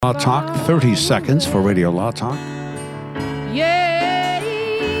Law Talk, 30 seconds for Radio Law Talk. Yeah,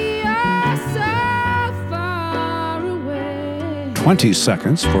 so far away. 20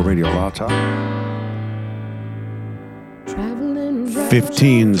 seconds for Radio Law Talk. Traveling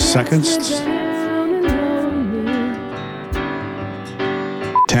 15 seconds.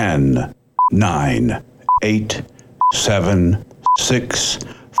 10, 9, 8, 7, 6,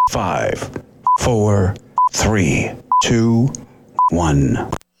 5, 4, 3, 2,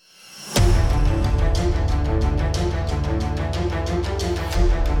 1.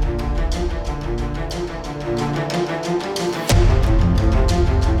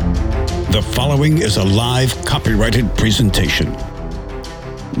 The following is a live copyrighted presentation.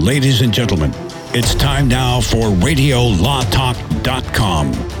 Ladies and gentlemen, it's time now for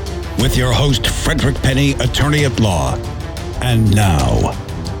RadioLawTalk.com with your host, Frederick Penny, attorney at law. And now,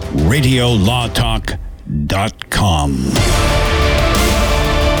 RadioLawTalk.com.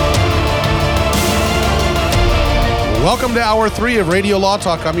 Welcome to Hour 3 of Radio Law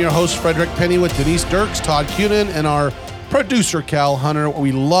Talk. I'm your host, Frederick Penny, with Denise Dirks, Todd Cunin, and our producer, Cal Hunter.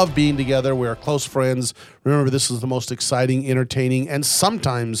 We love being together. We're close friends. Remember, this is the most exciting, entertaining, and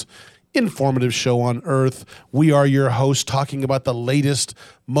sometimes informative show on earth. We are your hosts, talking about the latest,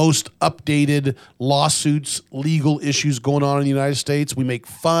 most updated lawsuits, legal issues going on in the United States. We make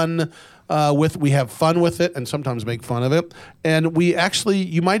fun we have fun with it and sometimes make fun of it. And we actually,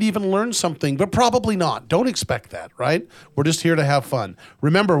 you might even learn something, but probably not. Don't expect that, right? We're just here to have fun.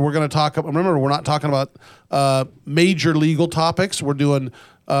 Remember, we're not talking about major legal topics. We're doing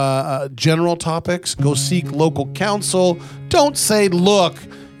general topics. Go seek local counsel. Don't say, look,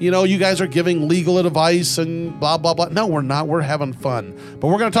 you guys are giving legal advice and blah, blah, blah. No, we're not. We're having fun. But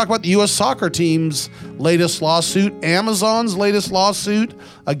we're going to talk about the U.S. soccer team's latest lawsuit, Amazon's latest lawsuit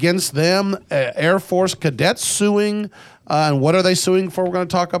against them, Air Force cadets suing, and what are they suing for, we're going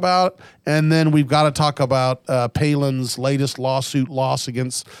to talk about. And then we've got to talk about Palin's latest lawsuit loss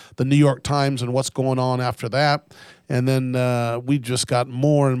against the New York Times and what's going on after that. And then we've just got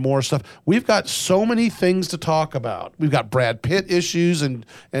more and more stuff. We've got so many things to talk about. We've got Brad Pitt issues and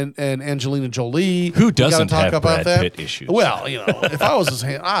Angelina Jolie. Who doesn't have Brad Pitt issues? Well, if I was his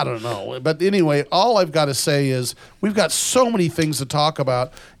hand, I don't know. But anyway, all I've got to say is we've got so many things to talk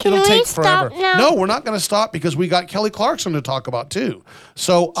about. It'll take forever. Stop now? No, we're not going to stop because we got Kelly Clarkson to talk about too.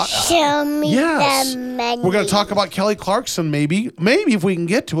 So Show me yes, the menu. we're going to talk about Kelly Clarkson. Maybe if we can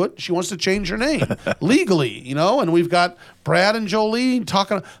get to it, she wants to change her name legally. And we've got Brad and Jolie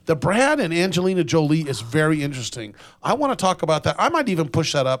talking. The Brad and Angelina Jolie is very interesting. I want to talk about that. I might even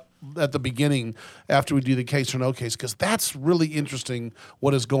push that up at the beginning after we do the case or no case, because that's really interesting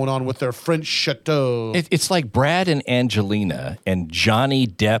what is going on with their French chateau. It's like Brad and Angelina and Johnny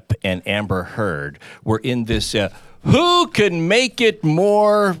Depp and Amber Heard were in this, who can make it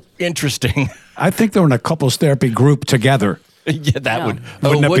more interesting? I think they're in a couples therapy group together. Yeah, wouldn't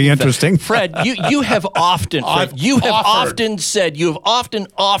that be interesting? Fred, you have often, often said, you have often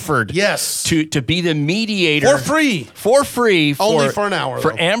offered, yes, to be the mediator for free, only for an hour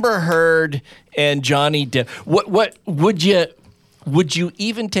for though. Amber Heard and Johnny Depp. What would you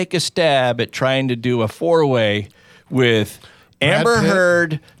even take a stab at trying to do a four-way with Amber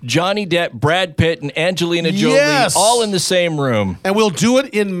Heard, Johnny Depp, Brad Pitt, and Angelina Jolie, all in the same room? And we'll do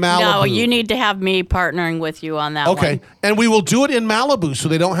it in Malibu. No, you need to have me partnering with you on that one. Okay, and we will do it in Malibu so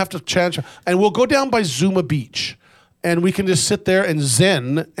they don't have to change. And we'll go down by Zuma Beach, and we can just sit there and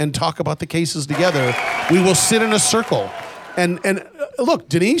zen and talk about the cases together. We will sit in a circle. And look,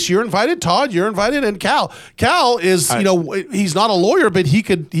 Denise, you're invited. Todd, you're invited. And Cal. Cal is, he's not a lawyer, but he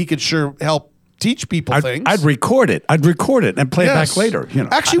could sure help teach people things. I'd record it and play it back later.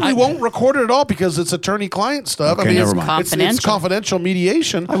 Actually, we won't record it at all because it's attorney-client stuff. Okay, never mind. It's confidential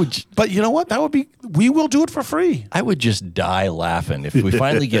mediation. But you know what? We will do it for free. I would just die laughing if we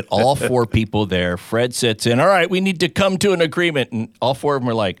finally get all four people there. Fred sits in. All right, we need to come to an agreement, and all four of them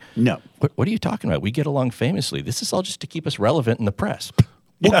are like, "No, what are you talking about? We get along famously. This is all just to keep us relevant in the press."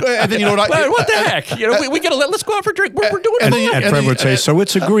 Well, and then what the heck? We gotta let's go out for a drink. We're doing it. And Fred would say, "So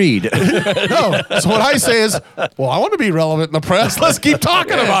it's agreed." No, so what I say is, well, I want to be relevant in the press. Let's keep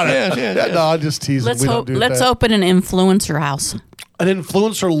talking about it. Yeah. No, I'm just teasing. Let's open an influencer house. An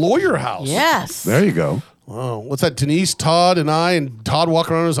influencer lawyer house. Yes. There you go. Oh, what's that? Denise, Todd, and I, and Todd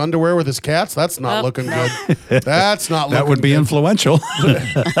walking around in his underwear with his cats? That's not looking good. That's not looking good. That would be influential. You're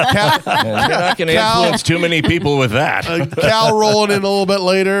not going to influence too many people with that. Cal rolling in a little bit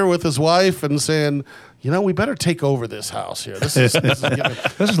later with his wife and saying, we better take over this house here. This is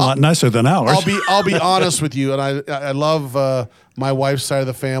This is a lot nicer than ours. I'll be honest with you, and I love my wife's side of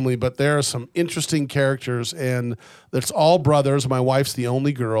the family, but there are some interesting characters, and it's all brothers. My wife's the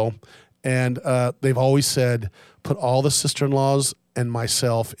only girl, and they've always said, put all the sister-in-laws and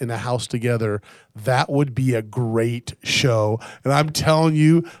myself in a house together. That would be a great show. And I'm telling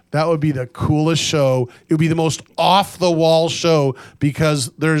you, that would be the coolest show. It would be the most off-the-wall show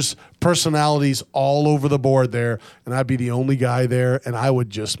because there's personalities all over the board there, and I'd be the only guy there, and I would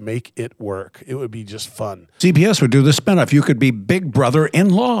just make it work. It would be just fun. CBS would do the spinoff. You could be Big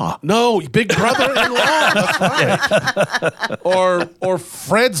Brother-in-law. No, Big Brother-in-law. That's right. Or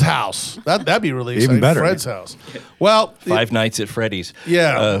Fred's house. That'd be really exciting. Even better. Fred's house. Well, Five Nights at Freddy's.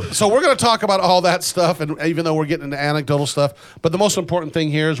 yeah. So we're going to talk about all that stuff, and even though we're getting into anecdotal stuff, but the most important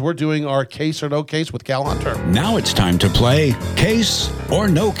thing here is we're doing our case or no case with Cal Hunter. Now it's time to play Case or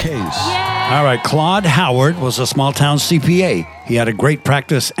No Case. All right, Claude Howard was a small-town CPA. He had a great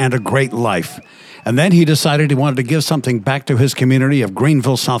practice and a great life. And then he decided he wanted to give something back to his community of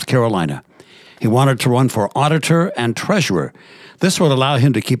Greenville, South Carolina. He wanted to run for auditor and treasurer. This would allow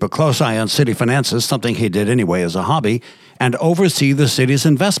him to keep a close eye on city finances, something he did anyway as a hobby, and oversee the city's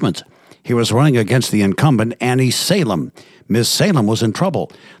investments. He was running against the incumbent, Annie Salem. Ms. Salem was in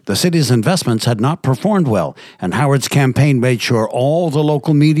trouble. The city's investments had not performed well, and Howard's campaign made sure all the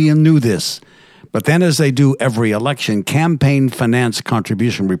local media knew this. But then, as they do every election, campaign finance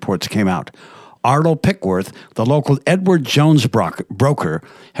contribution reports came out. Arlo Pickworth, the local Edward Jones broker,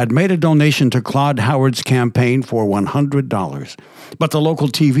 had made a donation to Claude Howard's campaign for $100. But the local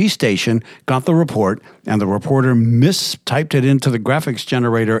TV station got the report, and the reporter mistyped it into the graphics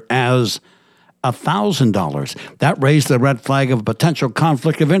generator as $1,000. That raised the red flag of potential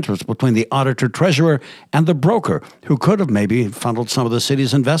conflict of interest between the auditor-treasurer and the broker, who could have maybe funneled some of the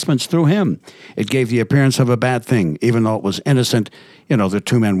city's investments through him. It gave the appearance of a bad thing, even though it was innocent. The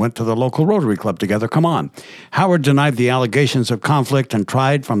two men went to the local Rotary Club together. Come on. Howard denied the allegations of conflict and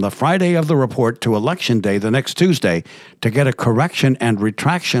tried from the Friday of the report to Election Day, the next Tuesday, to get a correction and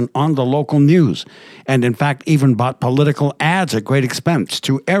retraction on the local news, and in fact even bought political ads at great expense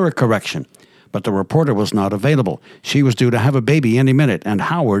to air a correction. But the reporter was not available. She was due to have a baby any minute, and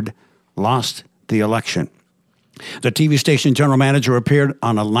Howard lost the election. The TV station general manager appeared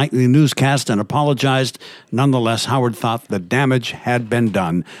on a nightly newscast and apologized. Nonetheless, Howard thought the damage had been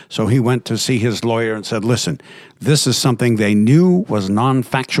done, so he went to see his lawyer and said, listen, this is something they knew was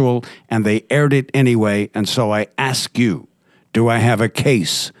non-factual, and they aired it anyway, and so I ask you, do I have a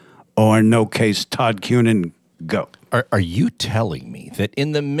case or no case? Todd Cunin, go. Are you telling me that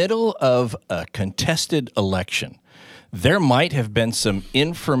in the middle of a contested election, there might have been some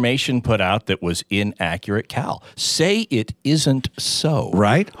information put out that was inaccurate? Cal, say it isn't so.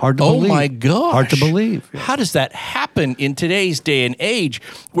 Right? Hard to believe. Oh, my gosh. Hard to believe. How does that happen in today's day and age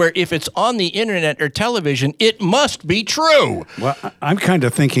where if it's on the internet or television, it must be true? Well, I'm kind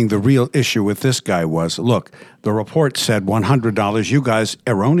of thinking the real issue with this guy was, look, the report said $100. You guys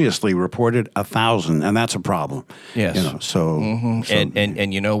erroneously reported $1,000, and that's a problem. Yes. So,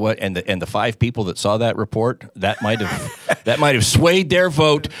 and you know what? And the five people that saw that report, that might have swayed their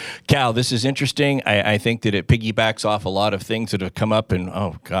vote. Cal, this is interesting. I think that it piggybacks off a lot of things that have come up in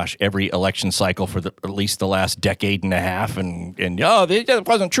every election cycle for at least the last decade and a half. And it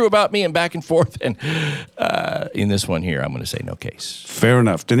wasn't true about me, and back and forth. And in this one here, I'm going to say no case. Fair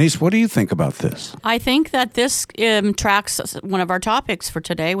enough. Denise, what do you think about this? I think that this tracks one of our topics for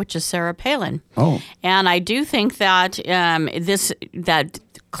today, which is Sarah Palin. Oh. And I do think that that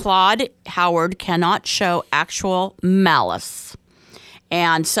Claude Howard cannot show actual malice.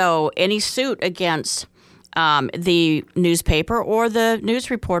 And so any suit against the newspaper or the news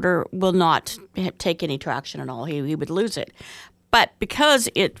reporter will not take any traction at all. He would lose it. But because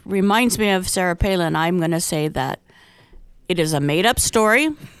it reminds me of Sarah Palin, I'm going to say that it is a made-up story,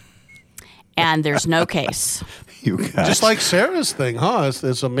 and there's no case. You guys. Just like Sarah's thing, huh?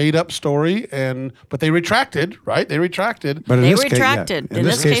 It's a made-up story, but they retracted, right? They retracted. But in They this retracted. Case, in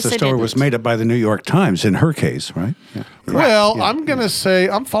this case, the they story was didn't. made up by the New York Times in her case, right? Yeah. Well, I'm going to say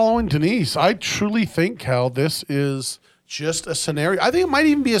I'm following Denise. I truly think, Cal, this is just a scenario. I think it might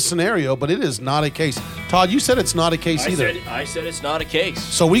even be a scenario, but it is not a case. Todd, you said it's not a case either. I said it's not a case.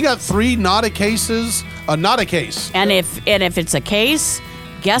 So we got 3 not a cases, not a case. And if it's a case,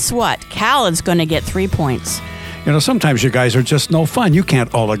 guess what? Cal is going to get 3 points. Sometimes you guys are just no fun. You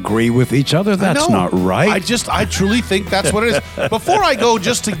can't all agree with each other. That's No, not right. I truly think that's what it is. Before I go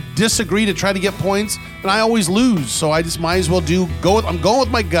just to disagree to try to get points, and I always lose, so I just might as well I'm going with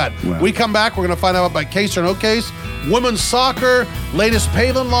my gut. Well. We come back, we're going to find out about case or no case. Women's soccer, latest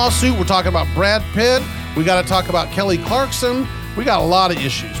Palin lawsuit. We're talking about Brad Pitt. We got to talk about Kelly Clarkson. We got a lot of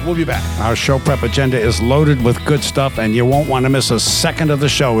issues. We'll be back. Our show prep agenda is loaded with good stuff, and you won't want to miss a second of the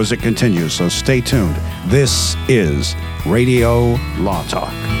show as it continues, so stay tuned. This is Radio Law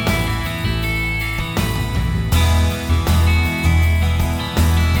Talk.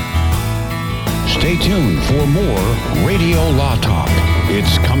 Stay tuned for more Radio Law Talk.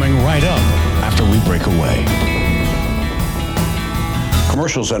 It's coming right up after we break away.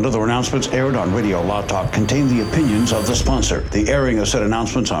 Commercials and other announcements aired on Radio Law Talk contain the opinions of the sponsor. The airing of said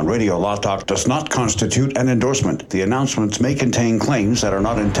announcements on Radio Law Talk does not constitute an endorsement. The announcements may contain claims that are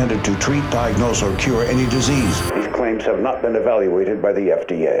not intended to treat, diagnose, or cure any disease. These claims have not been evaluated by the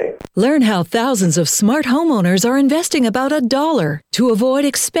FDA. Learn how thousands of smart homeowners are investing about $1 to avoid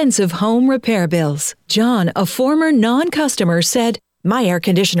expensive home repair bills. John, a former non-customer, said, "My air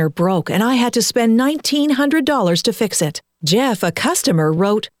conditioner broke and I had to spend $1,900 to fix it." Jeff, a customer,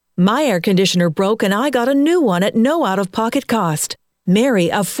 wrote, "My air conditioner broke and I got a new one at no out-of-pocket cost." Mary,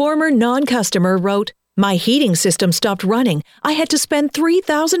 a former non-customer, wrote, "My heating system stopped running. I had to spend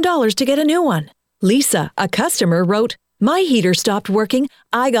 $3,000 to get a new one." Lisa, a customer, wrote, "My heater stopped working.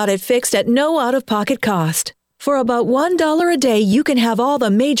 I got it fixed at no out-of-pocket cost." For about $1 a day, you can have all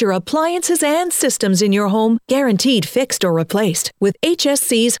the major appliances and systems in your home guaranteed fixed or replaced with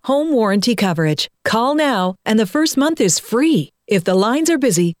HSC's home warranty coverage. Call now, and the first month is free. If the lines are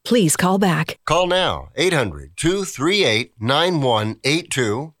busy, please call back. Call now,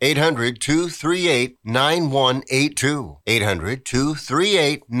 800-238-9182, 800-238-9182,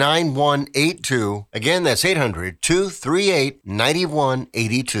 800-238-9182. Again, that's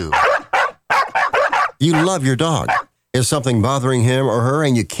 800-238-9182. You love your dog. Is something bothering him or her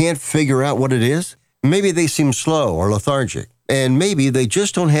and you can't figure out what it is? Maybe they seem slow or lethargic, and maybe they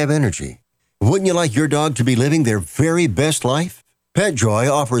just don't have energy. Wouldn't you like your dog to be living their very best life?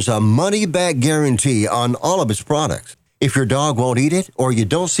 PetJoy offers a money-back guarantee on all of its products. If your dog won't eat it or you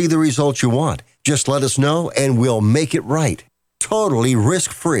don't see the results you want, just let us know and we'll make it right. Totally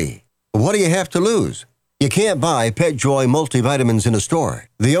risk-free. What do you have to lose? You can't buy PetJoy multivitamins in a store.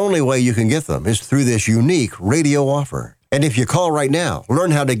 The only way you can get them is through this unique radio offer. And if you call right now, learn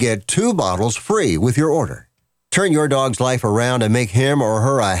how to get 2 bottles free with your order. Turn your dog's life around and make him or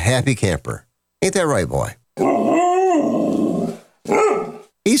her a happy camper. Ain't that right, boy?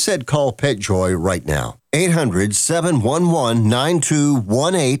 He said call PetJoy right now.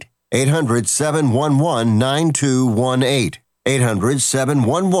 800-711-9218. 800-711-9218.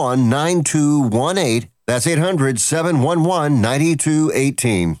 800-711-9218. That's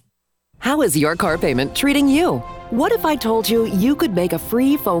 800-711-9218. How is your car payment treating you? What if I told you you could make a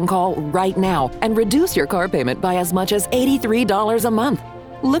free phone call right now and reduce your car payment by as much as $83 a month?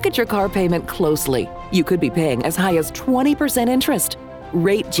 Look at your car payment closely. You could be paying as high as 20% interest.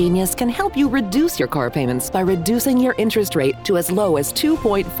 Rate Genius can help you reduce your car payments by reducing your interest rate to as low as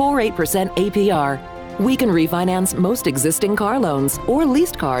 2.48% APR. We can refinance most existing car loans or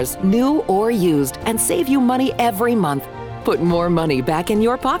leased cars, new or used, and save you money every month. Put more money back in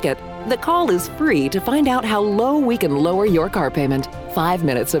your pocket. The call is free to find out how low we can lower your car payment. 5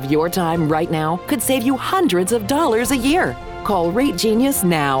 minutes of your time right now could save you hundreds of dollars a year. Call Rate Genius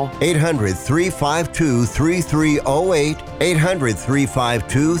now. 800-352-3308.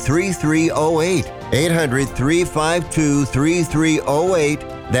 800-352-3308. 800-352-3308.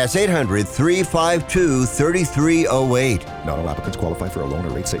 That's 800-352-3308. Not all applicants qualify for a loan or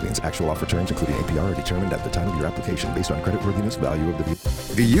rate savings. Actual offer terms, including APR, are determined at the time of your application based on creditworthiness, value of the vehicle.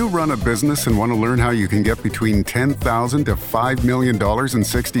 Do you run a business and want to learn how you can get between $10,000 to $5 million in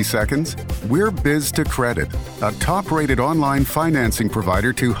 60 seconds? We're Biz2Credit, a top-rated online financing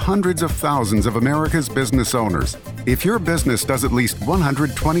provider to hundreds of thousands of America's business owners. If your business does at least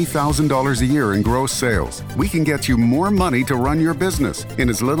 $120,000 a year in gross sales, we can get you more money to run your business in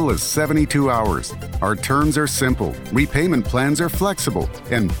as little as 72 hours. Our terms are simple, repayment plans are flexible,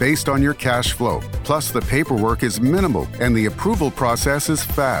 and based on your cash flow. Plus, the paperwork is minimal and the approval process is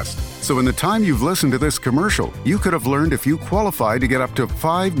fast. So in the time you've listened to this commercial, you could have learned if you qualify to get up to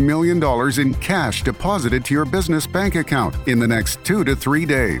 $5 million in cash deposited to your business bank account in the next 2 to 3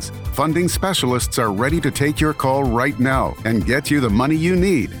 days. Funding specialists are ready to take your call right now and get you the money you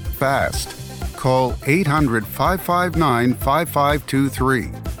need fast. Call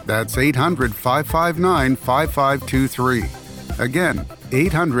 800-559-5523. That's 800-559-5523. Again,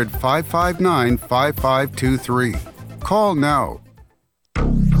 800-559-5523. Call now.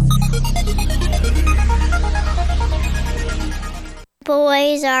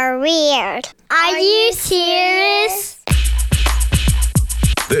 Boys are weird. Are you serious?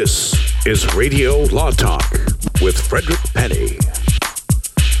 This is Radio Law Talk with Frederick Penny.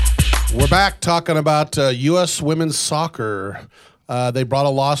 We're back talking about U.S. women's soccer. They brought a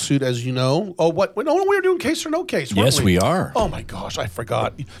lawsuit, as you know. Oh, what? No, we were doing case or no case, weren't Yes, we are. Oh, my gosh, I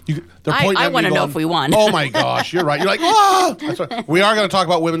forgot. I want to know if we won. Oh, my gosh, you're right. You're like, oh! That's right. We are going to talk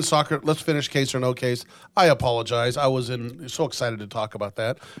about women's soccer. Let's finish case or no case. I apologize. I was so excited to talk about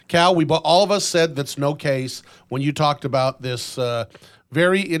that. Cal, all of us said that's no case when you talked about this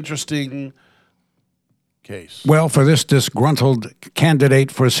very interesting case. Well, for this disgruntled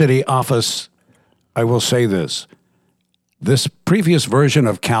candidate for city office, I will say this. This previous version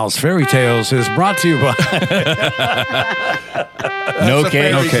of Cal's Fairy Tales is brought to you by... No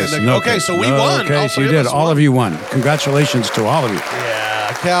case. Okay, so we won. Okay, so you did. All of you won. Congratulations to all of you.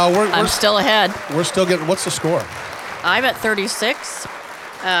 Yeah, Cal, I'm still ahead. We're still getting... What's the score? I'm at 36.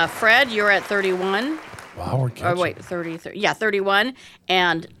 Fred, you're at 31. Wow, we're catching. Oh, wait, 30. Yeah, 31.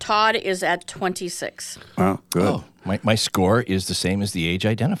 And Todd is at 26. Oh, good. Oh, my score is the same as the age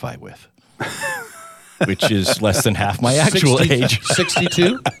I identify with. Which is less than half my actual age.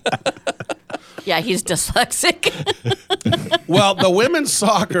 62? Yeah, he's dyslexic. Well, the women's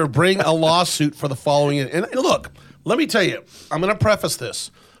soccer bring a lawsuit for the following. And look, let me tell you, I'm going to preface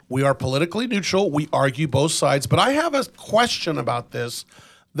this. We are politically neutral. We argue both sides. But I have a question about this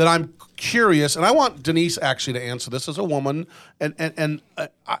that I'm curious, and I want Denise actually to answer this as a woman. And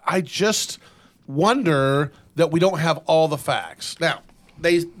I just wonder that we don't have all the facts. Now,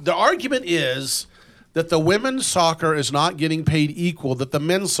 the argument is that the women's soccer is not getting paid equal, that the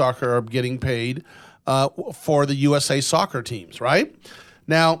men's soccer are getting paid for the USA soccer teams, right?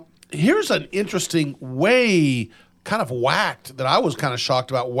 Now, here's an interesting way kind of whacked that I was kind of shocked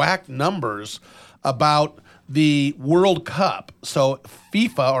about, whacked numbers about the World Cup. So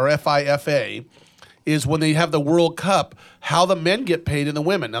FIFA or FIFA is when they have the World Cup, how the men get paid and the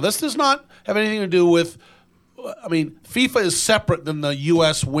women. Now, this does not have anything to do with FIFA is separate than the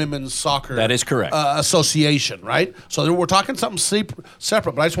U.S. Women's Soccer. That is correct. Association, right? So we're talking something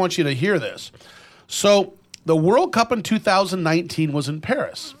separate, but I just want you to hear this. So the World Cup in 2019 was in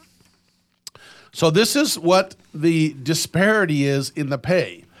Paris. So this is what the disparity is in the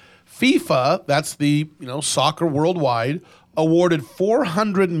pay. FIFA, that's the soccer worldwide, awarded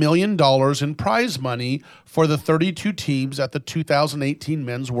 $400 million in prize money for the 32 teams at the 2018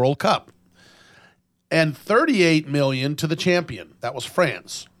 Men's World Cup. And $38 million to the champion. That was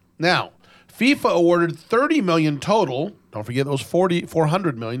France. Now, FIFA awarded $30 million total. Don't forget those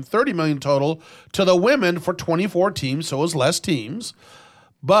 $400 million. $30 million total to the women for 24 teams, so it was less teams.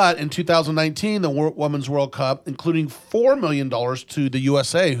 But in 2019, the Women's World Cup, including $4 million to the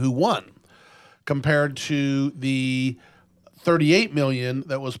USA, who won, compared to the $38 million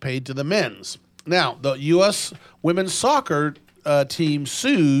that was paid to the men's. Now, the U.S. Women's Soccer team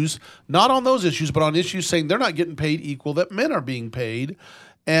sues, not on those issues, but on issues saying they're not getting paid equal that men are being paid.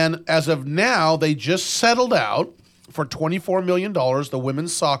 And as of now, they just settled out for $24 million, the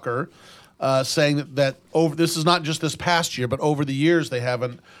women's soccer, saying that over this is not just this past year, but over the years they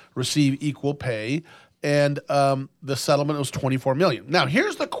haven't received equal pay. And the settlement was $24 million. Now,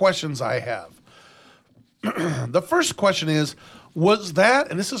 here's the questions I have. The first question is, was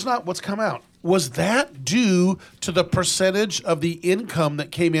that, and this is not what's come out, was that due to the percentage of the income that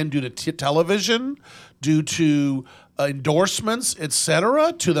came in due to television, due to endorsements,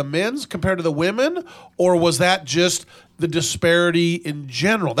 etc., to the men's compared to the women? Or was that just the disparity in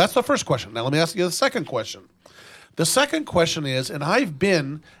general? That's the first question. Now, let me ask you the second question. The second question is, and I've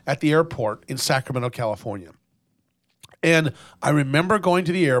been at the airport in Sacramento, California, and I remember going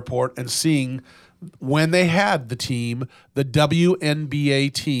to the airport and seeing when they had the team, the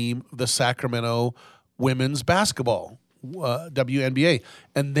WNBA team, the Sacramento women's basketball, WNBA,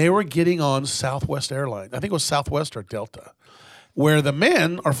 and they were getting on Southwest Airlines. I think it was Southwest or Delta, where the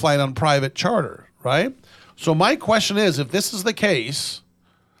men are flying on private charter, right? So my question is, if this is the case,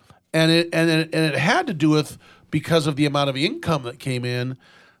 and it had to do with because of the amount of income that came in,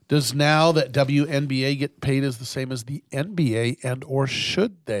 does now that WNBA get paid as the same as the NBA, and or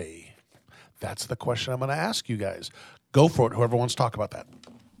should they? That's the question I'm going to ask you guys. Go for it, whoever wants to talk about that.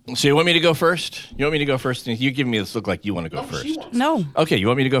 So you want me to go first? You want me to go first? You give me this look like you want to go first. No. Okay, you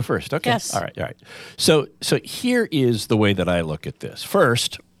want me to go first? Okay. Yes. All right. So here is the way that I look at this.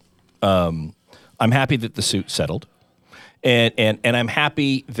 First, I'm happy that the suit settled. And I'm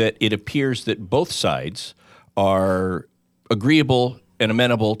happy that it appears that both sides are agreeable and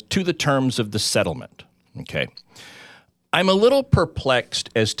amenable to the terms of the settlement. Okay. I'm a little perplexed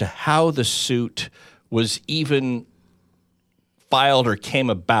as to how the suit was even filed or came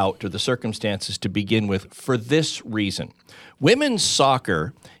about, or the circumstances to begin with, for this reason. Women's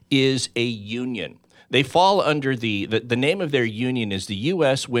soccer is a union. They fall under the name of their union is the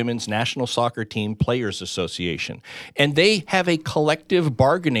U.S. Women's National Soccer Team Players Association. And they have a collective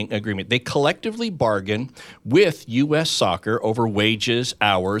bargaining agreement. They collectively bargain with U.S. Soccer over wages,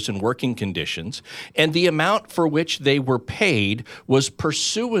 hours, and working conditions. And the amount for which they were paid was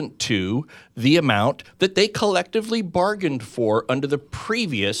pursuant to the amount that they collectively bargained for under the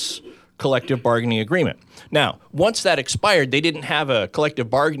previous collective bargaining agreement. Now, once that expired, they didn't have a collective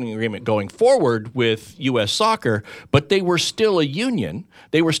bargaining agreement going forward with U.S. Soccer, but they were still a union.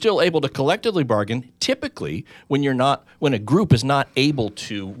 They were still able to collectively bargain. Typically, when a group is not able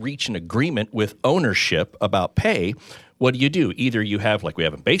to reach an agreement with ownership about pay, what do? Either you have, like we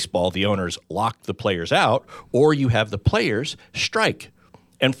have in baseball, the owners lock the players out, or you have the players strike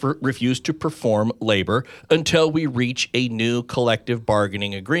and refuse to perform labor until we reach a new collective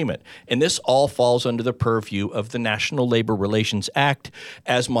bargaining agreement. And this all falls under the purview of the National Labor Relations Act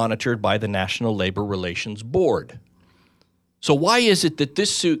as monitored by the National Labor Relations Board. So why is it that this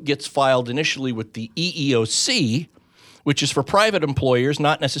suit gets filed initially with the EEOC, which is for private employers,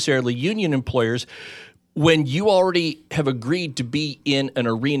 not necessarily union employers, when you already have agreed to be in an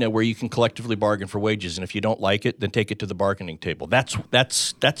arena where you can collectively bargain for wages, and if you don't like it, then take it to the bargaining table? That's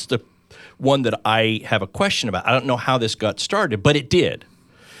the one that I have a question about. I don't know how this got started, but it did.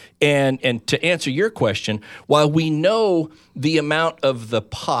 And to answer your question, while we know the amount of the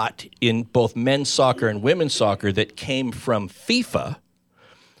pot in both men's soccer and women's soccer that came from FIFA,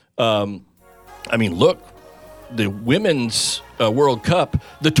 look, the women's World Cup,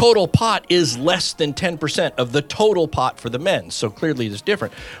 the total pot is less than 10% of the total pot for the men. So clearly it's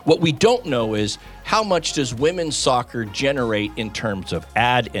different. What we don't know is how much does women's soccer generate in terms of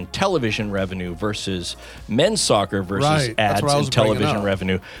ad and television revenue versus men's soccer versus ads and television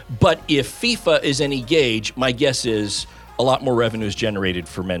revenue. But if FIFA is any gauge, my guess is a lot more revenue is generated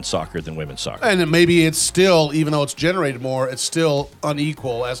for men's soccer than women's soccer. And maybe it's still, even though it's generated more, it's still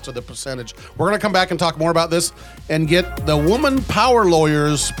unequal as to the percentage. We're going to come back and talk more about this and get the woman power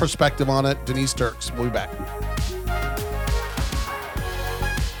lawyer's perspective on it. Denise Dirks. We'll be back.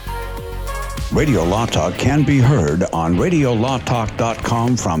 Radio Law Talk can be heard on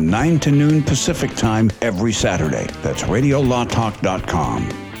RadioLawTalk.com from 9 to noon Pacific Time every Saturday. That's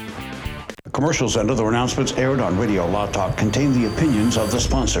RadioLawTalk.com. Commercials and other announcements aired on Radio Law Talk contain the opinions of the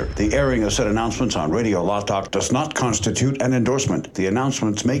sponsor. The airing of said announcements on Radio Law Talk does not constitute an endorsement. The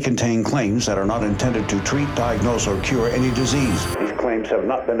announcements may contain claims that are not intended to treat, diagnose, or cure any disease. These claims have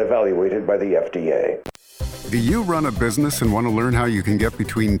not been evaluated by the FDA. Do you run a business and want to learn how you can get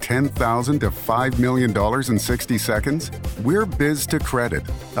between $10,000 to $5 million in 60 seconds? We're Biz to Credit,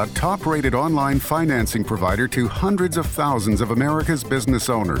 a top-rated online financing provider to hundreds of thousands of America's business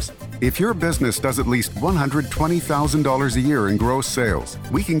owners. If your business does at least $120,000 a year in gross sales,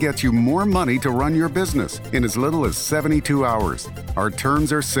 we can get you more money to run your business in as little as 72 hours. Our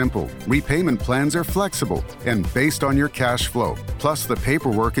terms are simple, repayment plans are flexible, and based on your cash flow. Plus, the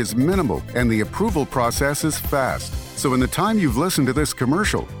paperwork is minimal and the approval process is fast. So in the time you've listened to this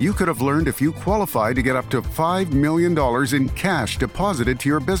commercial, you could have learned if you qualify to get up to $5 million in cash deposited to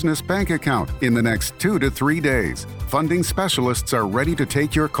your business bank account in the next 2 to 3 days. Funding specialists are ready to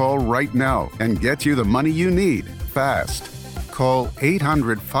take your call right now and get you the money you need fast. Call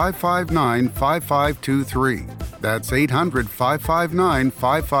 800-559-5523. That's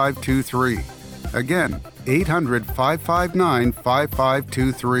 800-559-5523. Again,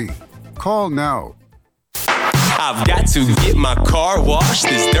 800-559-5523. Call now. I've got to get my car washed.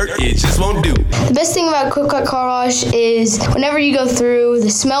 This dirt, it just won't do. The best thing about Quick Quack Car Wash is whenever you go through, the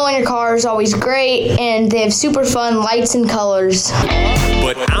smell on your car is always great, and they have super fun lights and colors.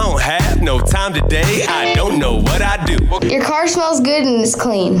 But I don't have no time today. I don't know what I do. Your car smells good and is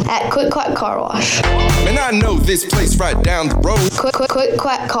clean at Quick Quack Car Wash. Man, I know this place right down the road. Quick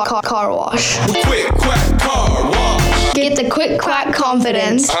Quack Car Wash. Quick Quack Car Wash. Get the Quick Quack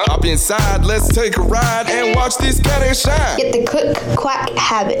confidence. Hop inside, let's take a ride and watch this cat and shine. Get the Quick Quack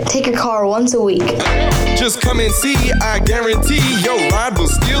habit. Take your car once a week. Just come and see, I guarantee your ride will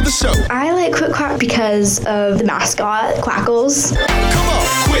steal the show. I like Quick Quack because of the mascot, Quackles. Come on,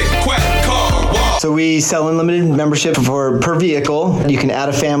 Quick Quack Car Wash. So we sell unlimited membership per vehicle. You can add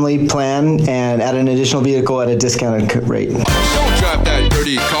a family plan and add an additional vehicle at a discounted rate. Don't drive that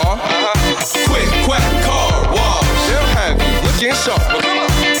dirty car. Quick Quack Car Wash. They'll have you looking sharp.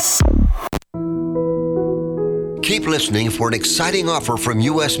 Keep listening for an exciting offer from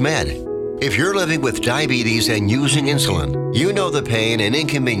US Med. If you're living with diabetes and using insulin, you know the pain and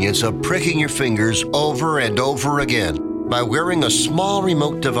inconvenience of pricking your fingers over and over again. By wearing a small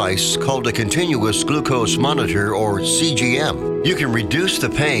remote device called a continuous glucose monitor, or CGM, You can reduce the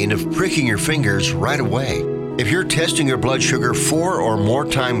pain of pricking your fingers right away. If you're testing your blood sugar 4 or more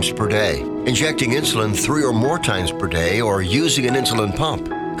times per day, injecting insulin 3 or more times per day, or using an insulin pump,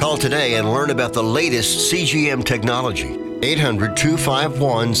 call today and learn about the latest CGM technology.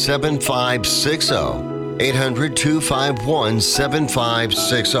 800-251-7560.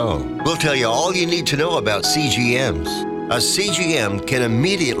 800-251-7560. We'll tell you all you need to know about CGMs. A CGM can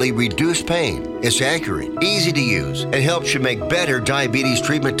immediately reduce pain. It's accurate, easy to use, and helps you make better diabetes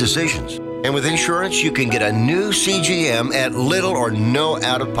treatment decisions. And with insurance, you can get a new CGM at little or no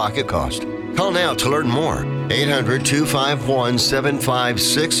out-of-pocket cost. Call now to learn more.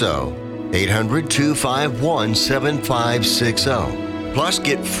 800-251-7560. 800-251-7560. Plus,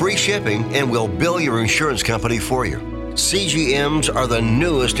 get free shipping and we'll bill your insurance company for you. CGMs are the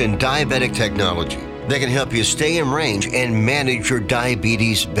newest in diabetic technology. They can help you stay in range and manage your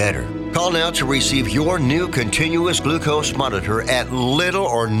diabetes better. Call now to receive your new continuous glucose monitor at little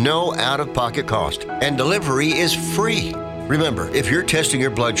or no out-of-pocket cost. And delivery is free. Remember, if you're testing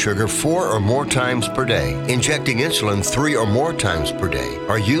your blood sugar 4 or more times per day, injecting insulin 3 or more times per day,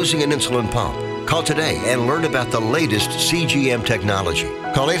 or using an insulin pump, call today and learn about the latest CGM technology.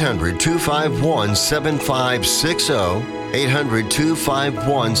 Call 800-251-7560.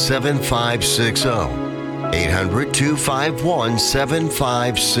 800-251-7560.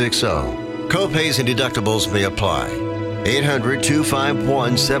 800-251-7560. Copays and deductibles may apply.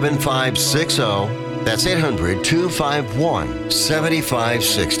 800-251-7560. That's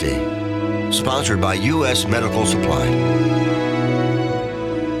 800-251-7560. Sponsored by U.S. Medical Supply.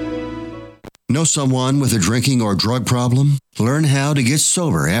 Know someone with a drinking or drug problem? Learn how to get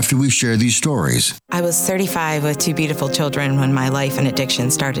sober after we share these stories. I was 35 with 2 beautiful children when my life and addiction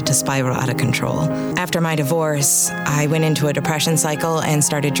started to spiral out of control. After my divorce, I went into a depression cycle and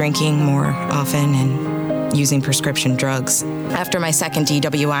started drinking more often and using prescription drugs. After my second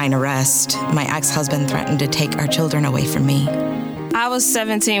DWI and arrest, my ex-husband threatened to take our children away from me. I was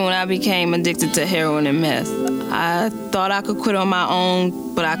 17 when I became addicted to heroin and meth. I thought I could quit on my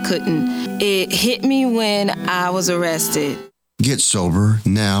own, but I couldn't. It hit me when I was arrested. Get sober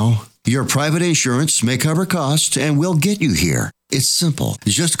now. Your private insurance may cover costs and we'll get you here. It's simple.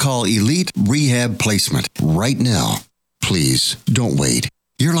 Just call Elite Rehab Placement right now. Please, don't wait.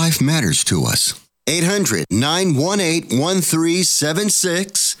 Your life matters to us.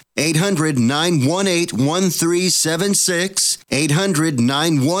 800-918-1376. 800-918-1376.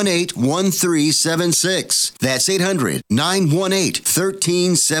 800-918-1376. That's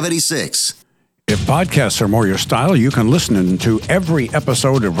 800-918-1376. If podcasts are more your style, you can listen to every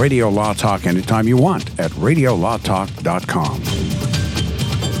episode of Radio Law Talk anytime you want at radiolawtalk.com.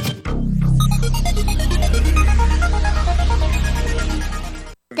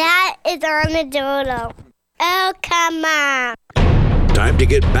 That is Armadillo. Oh, come on. Time to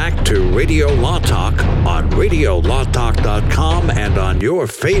get back to Radio Law Talk on radiolawtalk.com and on your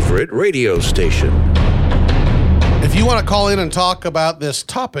favorite radio station. If you want to call in and talk about this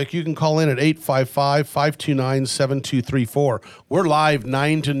topic, you can call in at 855-529-7234. We're live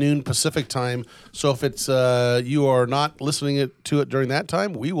 9 to noon Pacific time, so if it's you are not listening to it during that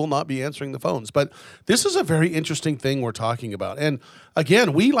time, we will not be answering the phones. But this is a very interesting thing we're talking about. And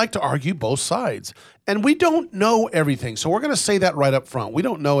again, we like to argue both sides, and we don't know everything. So we're going to say that right up front. We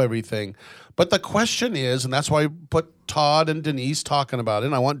don't know everything. But the question is, and that's why I put Todd and Denise talking about it,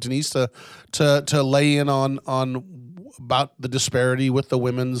 and I want Denise to lay in on about the disparity with the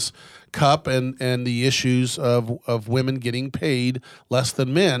Women's Cup and the issues of women getting paid less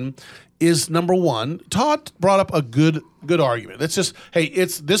than men, is number one. Todd brought up a good argument. It's just, hey,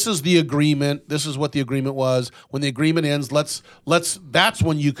 this is the agreement. This is what the agreement was. When the agreement ends, that's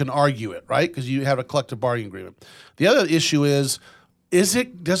when you can argue it, right? Because you have a collective bargaining agreement. The other issue is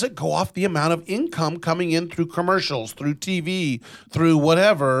does it go off the amount of income coming in through commercials, through TV, through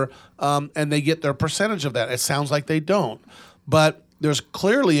whatever, and they get their percentage of that? It sounds like they don't. But there's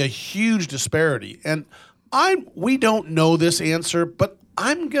clearly a huge disparity. And we don't know this answer, but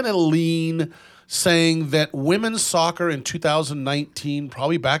I'm going to lean saying that women's soccer in 2019,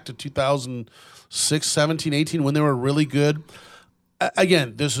 probably back to 2006, 17, 18, when they were really good.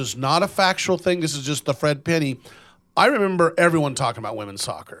 Again, this is not a factual thing. This is just the Fred Penny. I remember everyone talking about women's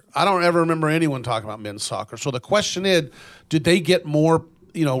soccer. I don't ever remember anyone talking about men's soccer. So the question is, did they get more,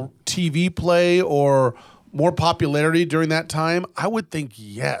 TV play or more popularity during that time? I would think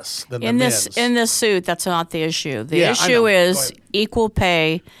yes. Than in the this men's. in this suit, that's not the issue. The issue is equal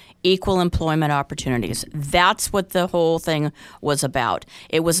pay equal employment opportunities. That's what the whole thing was about.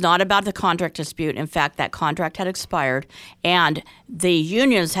 It was not about the contract dispute. In fact, that contract had expired, and the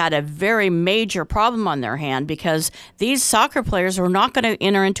unions had a very major problem on their hand because these soccer players were not going to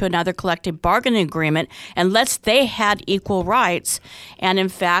enter into another collective bargaining agreement unless they had equal rights. And in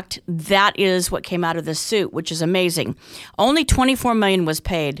fact, that is what came out of this suit, which is amazing. Only $24 million was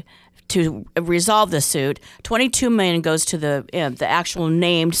paid to resolve the suit. $22 million goes to the actual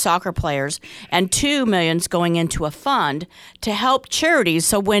named soccer players, and $2 million is going into a fund to help charities.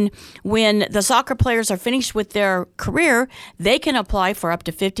 So when the soccer players are finished with their career, they can apply for up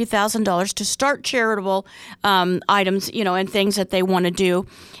to $50,000 to start charitable items, and things that they want to do.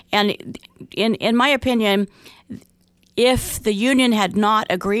 And in my opinion, if the union had not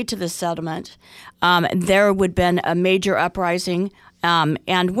agreed to the settlement, there would have been a major uprising.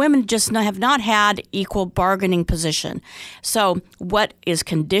 And women just have not had equal bargaining position. So what is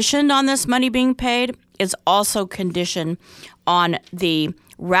conditioned on this money being paid is also conditioned on the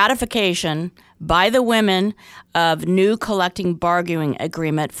ratification by the women of new collective bargaining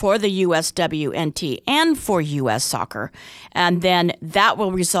agreement for the USWNT and for U.S. Soccer. And then that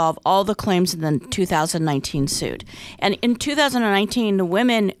will resolve all the claims in the 2019 suit. And in 2019, the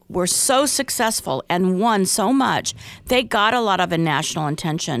women were so successful and won so much, they got a lot of national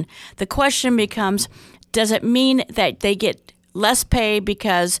attention. The question becomes, does it mean that they get less pay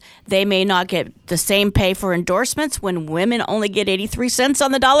because they may not get the same pay for endorsements when women only get 83 cents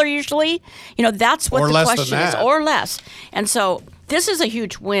on the dollar usually? That's what the question is, or less. And so this is a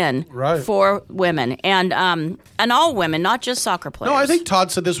huge win for women and all women, not just soccer players. No, I think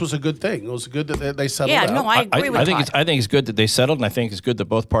Todd said this was a good thing. It was good that they settled out. Yeah, no, I agree with Todd. I think it's good that they settled, and I think it's good that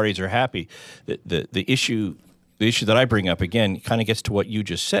both parties are happy. The issue that I bring up, again, kind of gets to what you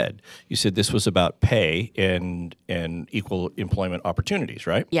just said. You said this was about pay and equal employment opportunities,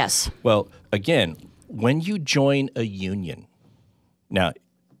 right? Yes. Well, again, when you join a union, now,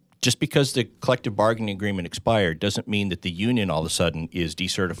 just because the collective bargaining agreement expired doesn't mean that the union all of a sudden is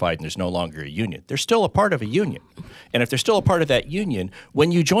decertified and there's no longer a union. They're still a part of a union. And if they're still a part of that union,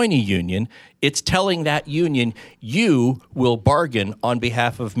 when you join a union, it's telling that union, you will bargain on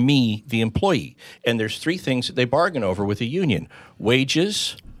behalf of me, the employee. And there's three things that they bargain over with a union: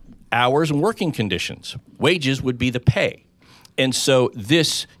 wages, hours, and working conditions. Wages would be the pay. And so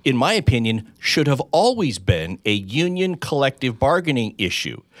this, in my opinion, should have always been a union collective bargaining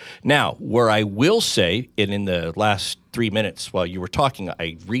issue. Now, where I will say, and in the last 3 minutes while you were talking,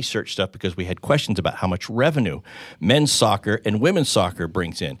 I researched stuff because we had questions about how much revenue men's soccer and women's soccer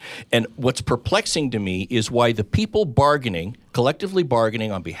brings in. And what's perplexing to me is why the people collectively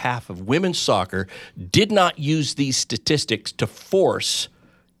bargaining on behalf of women's soccer did not use these statistics to force,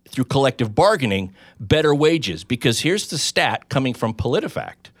 through collective bargaining, better wages. Because here's the stat coming from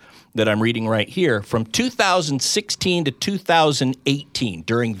PolitiFact that I'm reading right here. From 2016 to 2018,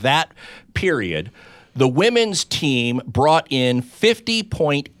 during that period, the women's team brought in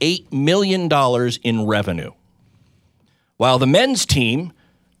 $50.8 million in revenue, while the men's team,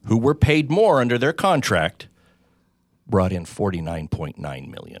 who were paid more under their contract, brought in $49.9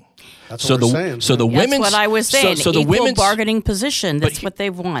 million. That's what we're saying. So the That's women's, what I was saying. So the equal women's bargaining position. That's what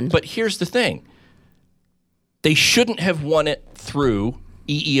they've won. But here's the thing: they shouldn't have won it through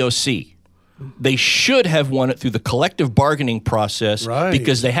EEOC. They should have won it through the collective bargaining process,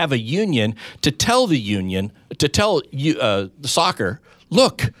 because they have a union to tell the soccer,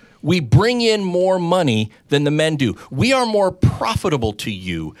 look, we bring in more money than the men do. We are more profitable to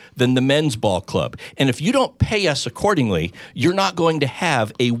you than the men's ball club. And if you don't pay us accordingly, you're not going to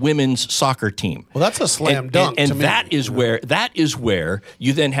have a women's soccer team. Well, that's a slam dunk and to me. that is where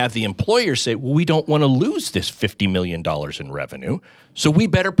you then have the employer say, well, we don't want to lose this $50 million in revenue, so we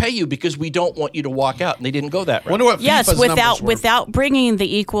better pay you because we don't want you to walk out. And they didn't go that route. Wonder what yes, FIFA's without bringing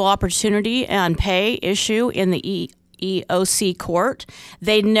the equal opportunity and pay issue in the EEOC court,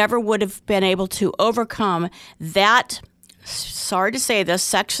 they never would have been able to overcome that, sorry to say this,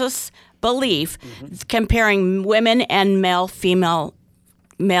 sexist belief comparing women and male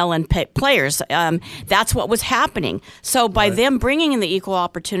and players. That's what was happening. So by them bringing in the equal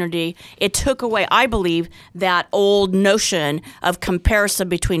opportunity, it took away, I believe, that old notion of comparison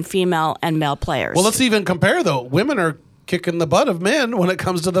between female and male players. Well, let's even compare, though. Women are kicking the butt of men when it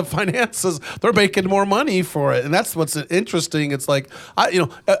comes to the finances. They're making more money for it, and that's what's interesting. It's like,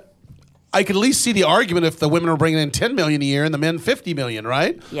 I could at least see the argument if the women are bringing in $10 million a year and the men $50 million,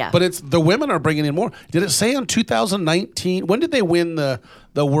 right? Yeah. But it's the women are bringing in more. Did it say in 2019? When did they win the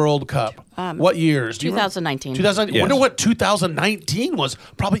World Cup? What years? Do you remember? 2019. 2019. Yes. Wonder what 2019 was.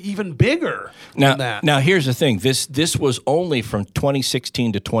 Probably even bigger than that. Now here's the thing. This was only from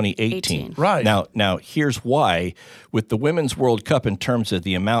 2016 to 2018. Right. Now here's why. With the Women's World Cup, in terms of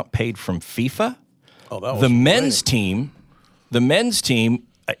the amount paid from FIFA, the men's team,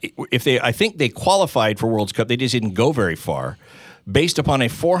 I think they qualified for World Cup. They just didn't go very far, based upon a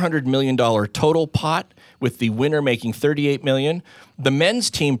 $400 million total pot, with the winner making $38 million. The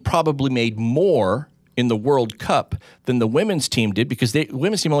men's team probably made more in the World Cup than the women's team did, because the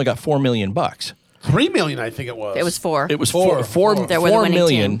women's team only got $4 million. $3 million, I think it was. It was 4. It was four They were the winning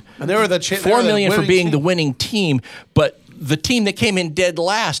million. team. And they were the $4 million for being the winning team, but the team that came in dead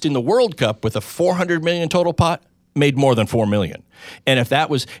last in the World Cup with a $400 million total pot made more than $4 million. And if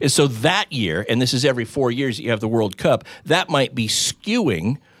that was so that year, and this is every 4 years that you have the World Cup, that might be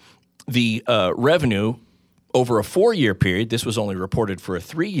skewing the revenue over a 4-year period. This was only reported for a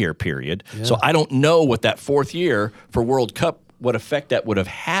 3-year period. Yeah. So I don't know what that 4th year for World Cup, what effect that would have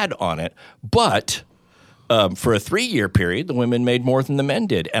had on it. But for a 3-year period, the women made more than the men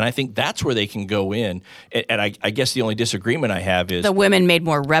did. And I think that's where they can go in. And I guess the only disagreement I have is the women made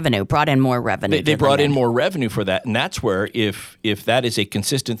more revenue, brought in more revenue. They brought in more revenue for that. And that's where if that is a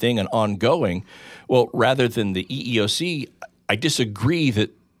consistent thing and ongoing, well, rather than the EEOC, I disagree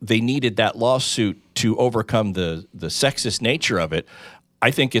that they needed that lawsuit to overcome the sexist nature of it.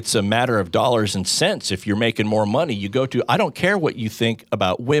 I think it's a matter of dollars and cents. If you're making more money, you go to, I don't care what you think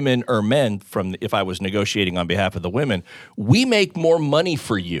about women or men if I was negotiating on behalf of the women, we make more money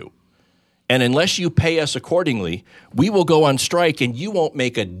for you. And unless you pay us accordingly, we will go on strike and you won't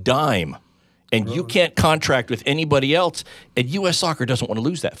make a dime. And you can't contract with anybody else. And U.S. Soccer doesn't want to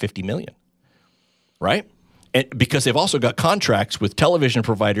lose that $50 million, right? And because they've also got contracts with television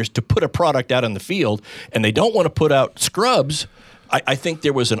providers to put a product out on the field, and they don't want to put out scrubs. I think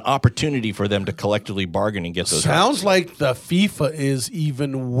there was an opportunity for them to collectively bargain and get those. Sounds like the FIFA is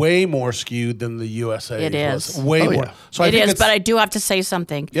even way more skewed than the USA. It is. Way more. Yeah. So it is, but I do have to say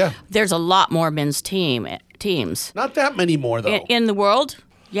something. Yeah. There's a lot more men's teams. Not that many more, though. In the world,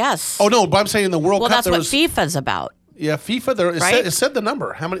 yes. Oh, no, but I'm saying in the World well, Cup, that's what FIFA's about. Yeah, FIFA. Right? It said the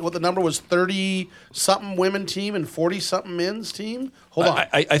number. How many? What the number was? 30-something women team and 40-something men's team. Hold on.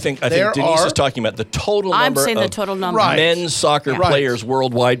 I think Denise is talking about the total number. I'm saying of the total number. men's soccer Right. players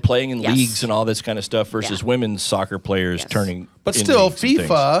worldwide playing in Yes. leagues and all this kind of stuff versus women's soccer players turning. But in still, leagues and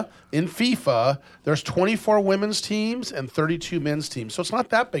things. in FIFA, there's 24 women's teams and 32 men's teams. So it's not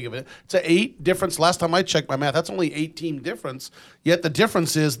that big of it. It's an 8 difference. Last time I checked my math, that's only 8-team difference. Yet the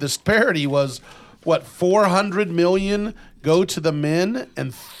difference is the disparity was, what, 400 million go to the men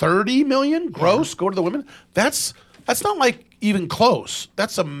and 30 million gross go to the women? That's not like even close.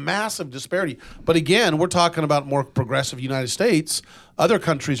 That's a massive disparity. But again, we're talking about more progressive United States. Other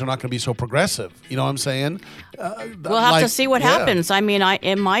countries are not going to be so progressive. You know what I'm saying? We'll have to see what happens. I mean,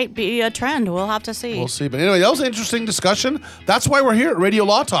 it might be a trend. We'll have to see. We'll see. But anyway, that was an interesting discussion. That's why we're here at Radio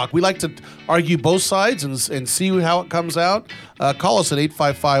Law Talk. We like to argue both sides and see how it comes out. Call us at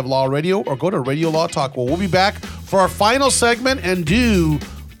 855-LAW-RADIO or go to Radio Law Talk. Well, we'll be back for our final segment and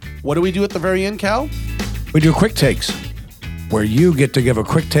what do we do at the very end, Cal? We do quick takes, where you get to give a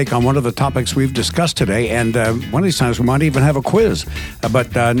quick take on one of the topics we've discussed today. And one of these times we might even have a quiz,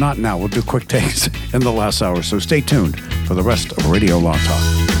 but not now. We'll do quick takes in the last hour. So stay tuned for the rest of Radio Law Talk.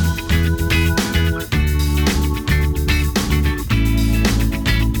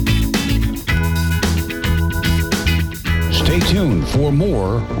 Stay tuned for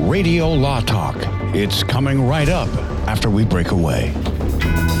more Radio Law Talk. It's coming right up after we break away.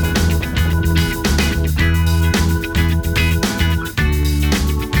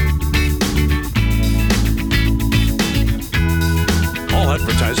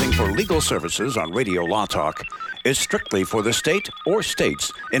 Advertising for legal services on Radio Law Talk is strictly for the state or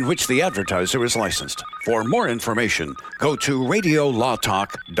states in which the advertiser is licensed. For more information, go to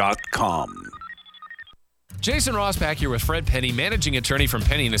radiolawtalk.com. Jason Rosbach here with Fred Penny, managing attorney from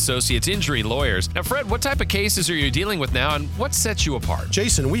Penny & Associates Injury Lawyers. Now, Fred, what type of cases are you dealing with now, and what sets you apart?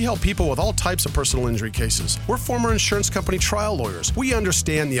 Jason, we help people with all types of personal injury cases. We're former insurance company trial lawyers. We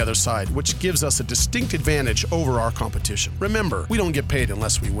understand the other side, which gives us a distinct advantage over our competition. Remember, we don't get paid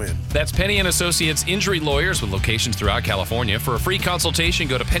unless we win. That's Penny & Associates Injury Lawyers with locations throughout California. For a free consultation,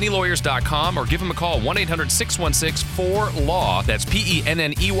 go to pennylawyers.com or give them a call, 1-800-616-4LAW. That's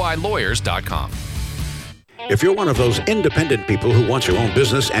PENNEY lawyers.com. If you're one of those independent people who wants your own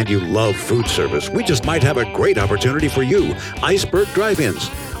business and you love food service, we just might have a great opportunity for you. Iceberg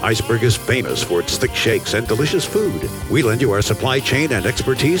Drive-Ins. Iceberg is famous for its thick shakes and delicious food. We lend you our supply chain and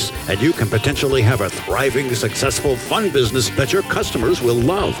expertise, and you can potentially have a thriving, successful, fun business that your customers will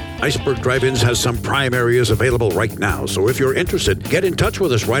love. Iceberg Drive-Ins has some prime areas available right now, so if you're interested, get in touch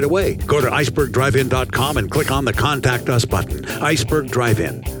with us right away. Go to icebergdrivein.com and click on the Contact Us button. Iceberg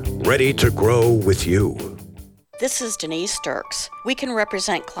Drive-In, ready to grow with you. This is Denise Dirks. We can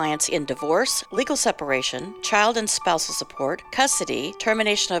represent clients in divorce, legal separation, child and spousal support, custody,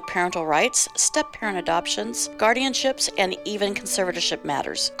 termination of parental rights, step-parent adoptions, guardianships, and even conservatorship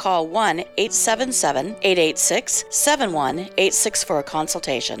matters. Call 1-877-886-7186 for a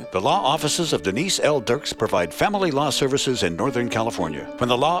consultation. The law offices of Denise L. Dirks provide family law services in Northern California. When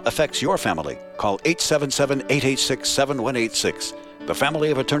the law affects your family, call 877-886-7186. The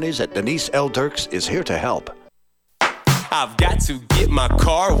family of attorneys at Denise L. Dirks is here to help. I've got to get my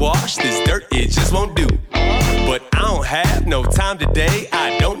car washed. This dirt, it just won't do. But I don't have no time today.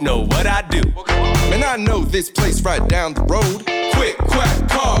 I don't know what I do. Man, I know this place right down the road. Quick Quack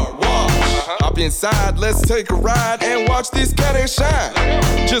Car Wash. Hop inside, let's take a ride and watch this cat and shine.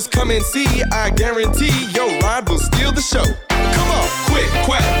 Just come and see, I guarantee your ride will steal the show. Come on, Quick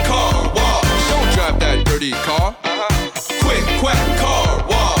Quack Car Wash. Don't drive that dirty car. Quick Quack Car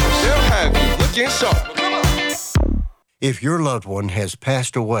Wash. They'll have you looking sharp. If your loved one has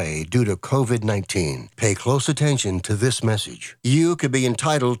passed away due to COVID-19, pay close attention to this message. You could be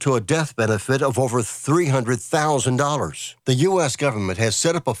entitled to a death benefit of over $300,000. The U.S. government has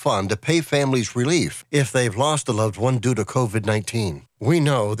set up a fund to pay families relief if they've lost a loved one due to COVID-19. We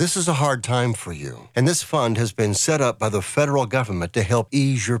know this is a hard time for you, and this fund has been set up by the federal government to help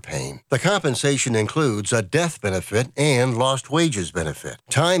ease your pain. The compensation includes a death benefit and lost wages benefit.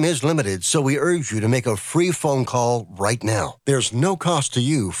 Time is limited, so we urge you to make a free phone call right now. There's no cost to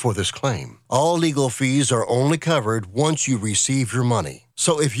you for this claim. All legal fees are only covered once you receive your money.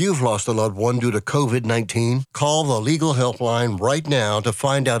 So if you've lost a loved one due to COVID-19, call the legal helpline right now to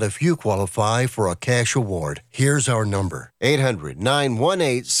find out if you qualify for a cash award. Here's our number,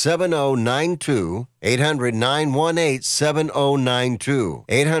 800-918-7092, 800-918-7092,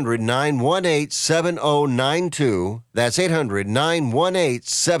 800-918-7092. That's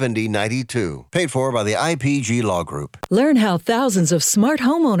 800-918-7092. Paid for by the IPG Law Group. Learn how thousands of smart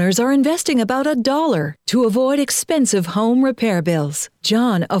homeowners are investing about $1 to avoid expensive home repair bills.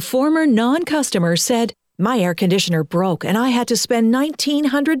 John, a former non-customer, said, "My air conditioner broke and I had to spend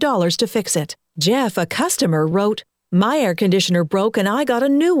 $1,900 to fix it." Jeff, a customer, wrote, "My air conditioner broke and I got a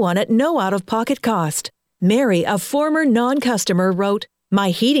new one at no out-of-pocket cost." Mary, a former non-customer, wrote, "My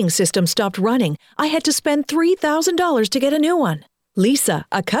heating system stopped running. I had to spend $3,000 to get a new one." Lisa,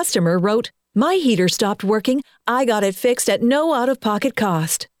 a customer, wrote, "My heater stopped working. I got it fixed at no out-of-pocket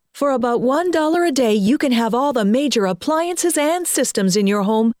cost." For about $1 a day, you can have all the major appliances and systems in your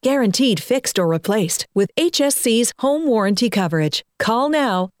home guaranteed fixed or replaced with HSC's home warranty coverage. Call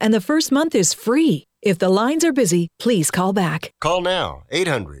now, and the first month is free. If the lines are busy, please call back. Call now,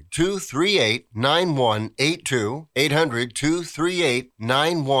 800-238-9182,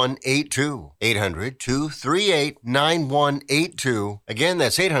 800-238-9182, 800-238-9182. Again,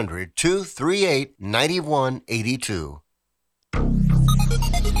 that's 800-238-9182.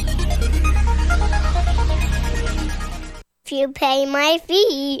 If you pay my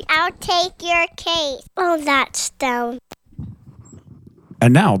fee, I'll take your case. Oh, that's down.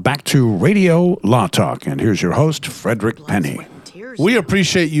 And now back to Radio Law Talk. And here's your host, Frederick Penny. We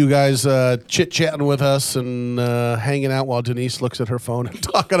appreciate you guys chit-chatting with us and hanging out while Denise looks at her phone and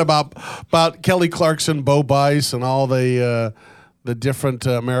talking about Kelly Clarkson, Bo Bice, and all the different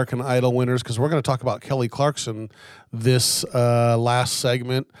American Idol winners, because we're going to talk about Kelly Clarkson this last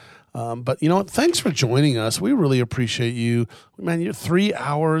segment. But you know what? Thanks for joining us. We really appreciate you. Man, you're 3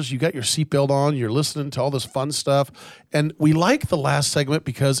 hours. You got your seatbelt on. You're listening to all this fun stuff. And we like the last segment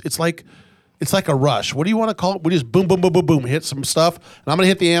because it's like a rush. What do you want to call it? We just boom, boom, boom, boom, boom, hit some stuff. And I'm going to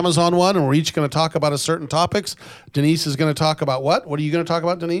hit the Amazon one, and we're each going to talk about a certain topics. Denise is going to talk about what? What are you going to talk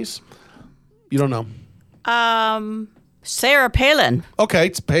about, Denise? You don't know. Sarah Palin. Okay,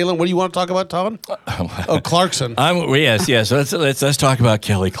 it's Palin. What do you want to talk about, Tom? Clarkson. Yes. So let's talk about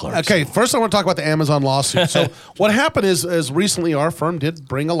Kelly Clarkson. Okay, first I want to talk about the Amazon lawsuit. So what happened is recently our firm did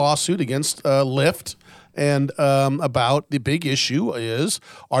bring a lawsuit against Lyft and about the big issue is,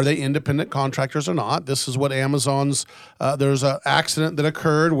 are they independent contractors or not? This is what Amazon's, there's an accident that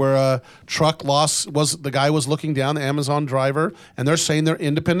occurred where a truck the guy was looking down, the Amazon driver, and they're saying they're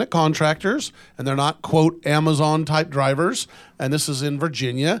independent contractors and they're not, quote, Amazon type drivers. And this is in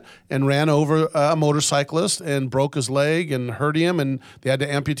Virginia, and ran over a motorcyclist and broke his leg and hurt him, and they had to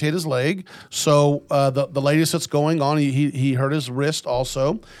amputate his leg. So the latest that's going on, he hurt his wrist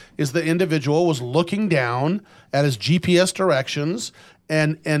also, is the individual was looking down at his GPS directions,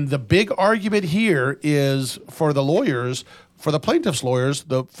 and the big argument here is for the lawyers, for the plaintiff's lawyers,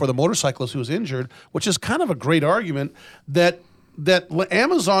 for the motorcyclist who was injured, which is kind of a great argument, that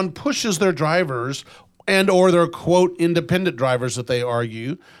Amazon pushes their drivers and or their, quote, independent drivers that they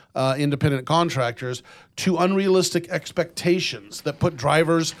argue, independent contractors, to unrealistic expectations that put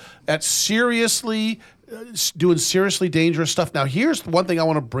drivers at doing seriously dangerous stuff. Now, here's one thing I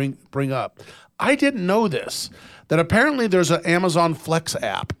want to bring up. I didn't know this, that apparently there's an Amazon Flex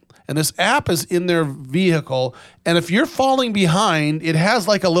app. And this app is in their vehicle, and if you're falling behind, it has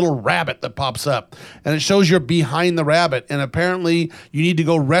like a little rabbit that pops up, and it shows you're behind the rabbit. And apparently, you need to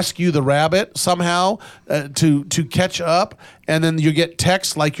go rescue the rabbit somehow to catch up, and then you get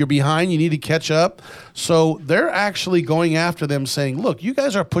text like you're behind. You need to catch up. So they're actually going after them, saying, "Look, you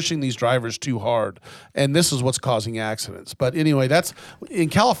guys are pushing these drivers too hard, and this is what's causing accidents." But anyway, that's in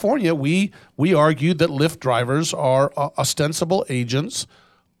California. We argued that Lyft drivers are ostensible agents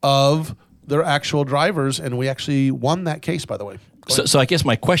of their actual drivers, and we actually won that case, by the way. So I guess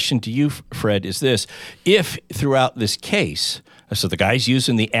my question to you, Fred, is this. If throughout this case, so the guy's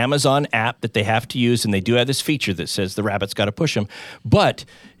using the Amazon app that they have to use, and they do have this feature that says the rabbit's got to push them, but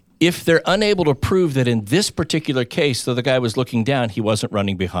if they're unable to prove that in this particular case, though the guy was looking down, he wasn't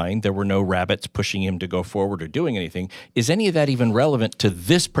running behind, there were no rabbits pushing him to go forward or doing anything, is any of that even relevant to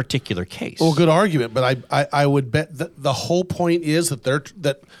this particular case? Well, good argument, but I would bet that the whole point is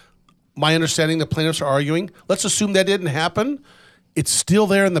that my understanding, the plaintiffs are arguing, let's assume that didn't happen. It's still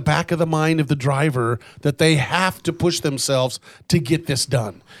there in the back of the mind of the driver that they have to push themselves to get this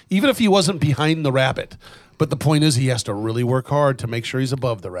done, even if he wasn't behind the rabbit. But the point is, he has to really work hard to make sure he's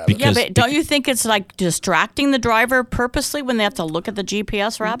above the rabbit. Yeah, but don't you think it's like distracting the driver purposely when they have to look at the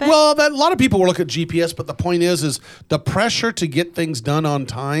GPS rabbit? Well, a lot of people will look at GPS, but the point is the pressure to get things done on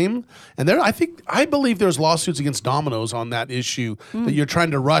time. And I believe there's lawsuits against Domino's on that issue, that you're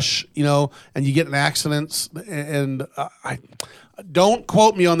trying to rush, and you get in accidents. And I don't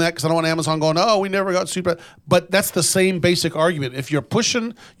quote me on that, because I don't want Amazon going, "Oh, we never got sued." But that's the same basic argument. If you're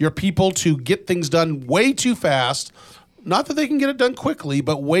pushing your people to get things done way too fast, not that they can get it done quickly,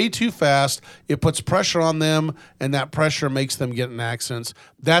 but way too fast, it puts pressure on them, and that pressure makes them get in accidents.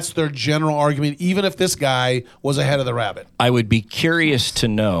 That's their general argument, even if this guy was ahead of the rabbit. I would be curious to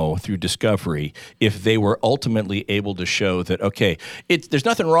know through discovery if they were ultimately able to show that, okay, there's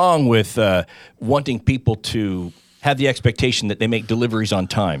nothing wrong with wanting people to have the expectation that they make deliveries on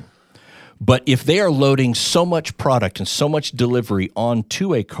time. But if they are loading so much product and so much delivery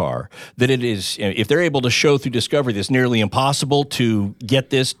onto a car that it is, if they're able to show through discovery that it's nearly impossible to get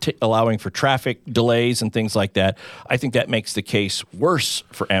this, allowing for traffic delays and things like that, I think that makes the case worse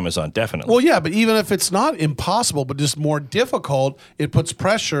for Amazon, definitely. Well, yeah, but even if it's not impossible, but just more difficult, it puts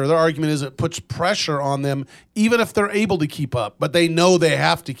pressure. Their argument is it puts pressure on them, even if they're able to keep up, but they know they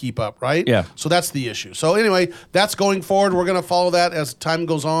have to keep up, right? Yeah. So that's the issue. So anyway, that's going forward. We're going to follow that as time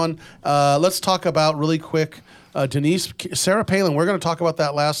goes on. Let's talk about really quick, Denise, Sarah Palin. We're going to talk about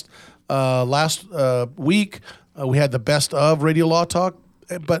that last week. We had the best of Radio Law Talk,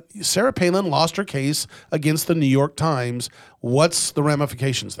 but Sarah Palin lost her case against the New York Times. What's the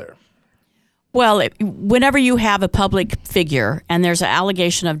ramifications there? Well, whenever you have a public figure and there's an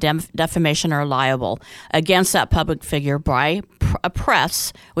allegation of defamation or libel against that public figure by a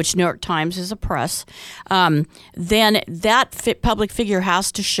press, which New York Times is a press, then that public figure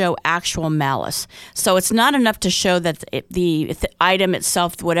has to show actual malice. So it's not enough to show that the item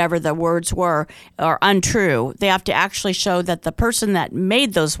itself, whatever the words were, are untrue. They have to actually show that the person that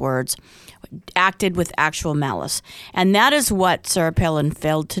made those words acted with actual malice. And that is what Sarah Palin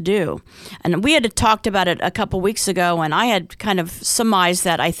failed to do. And we had talked about it a couple weeks ago, and I had kind of surmised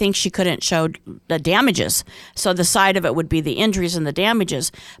that I think she couldn't show the damages. So the side of it would be the injuries and the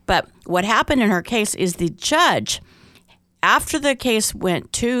damages. But what happened in her case is the judge, after the case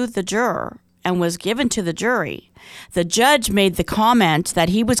went to the juror and was given to the jury, the judge made the comment that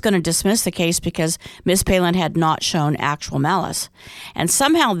he was going to dismiss the case because Ms. Palin had not shown actual malice. And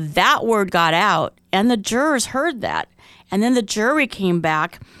somehow that word got out, and the jurors heard that. And then the jury came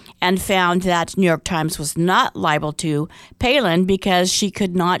back and found that New York Times was not liable to Palin because she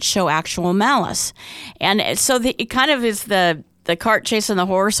could not show actual malice. And so it kind of is the cart chasing the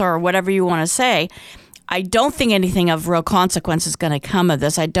horse, or whatever you want to say. I don't think anything of real consequence is going to come of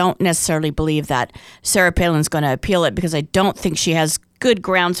this. I don't necessarily believe that Sarah Palin's going to appeal it, because I don't think she has good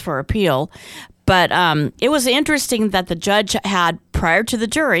grounds for appeal. But it was interesting that the judge had, prior to the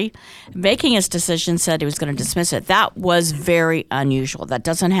jury making his decision, said he was going to dismiss it. That was very unusual. That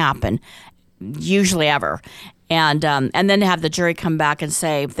doesn't happen usually ever. And then to have the jury come back and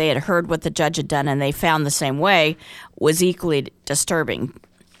say they had heard what the judge had done and they found the same way was equally disturbing.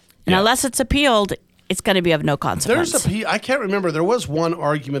 And unless it's appealed, it's going to be of no consequence. I can't remember. There was one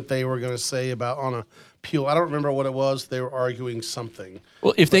argument they were going to say about on appeal. I don't remember what it was. They were arguing something.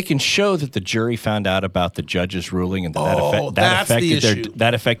 Well, if they can show that the jury found out about the judge's ruling and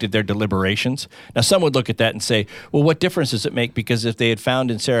that affected their deliberations. Now, some would look at that and say, well, what difference does it make? Because if they had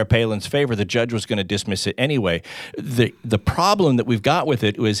found in Sarah Palin's favor, the judge was going to dismiss it anyway. The problem that we've got with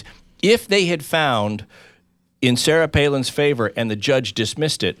it was, if they had found in Sarah Palin's favor and the judge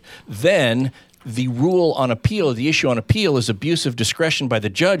dismissed it, then the rule on appeal, the issue on appeal, is abuse of discretion by the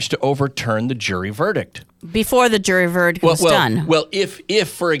judge to overturn the jury verdict. Before the jury verdict was done. Well, if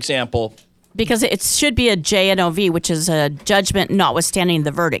for example... Because it should be a JNOV, which is a judgment notwithstanding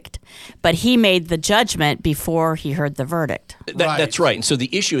the verdict. But he made the judgment before he heard the verdict. That's right. And so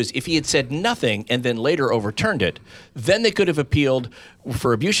the issue is, if he had said nothing and then later overturned it, then they could have appealed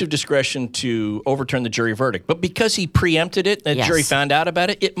for abuse of discretion to overturn the jury verdict. But because he preempted it and the jury found out about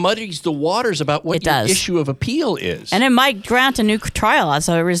it, it muddies the waters about what the issue of appeal is. And it might grant a new trial as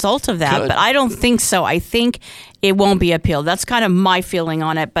a result of that. But I don't think so. I think it won't be appealed. That's kind of my feeling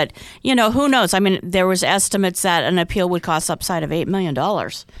on it. But, who knows? I mean, there was estimates that an appeal would cost upside of $8 million.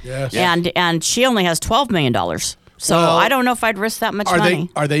 Yes. And she only has $12 million. So I don't know if I'd risk that much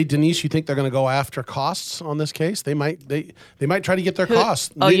money. Are they, Denise, you think they're going to go after costs on this case? They might try to get their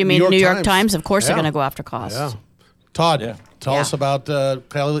costs. Oh, you mean New York Times? Of course they're going to go after costs. Yeah. Todd, tell us about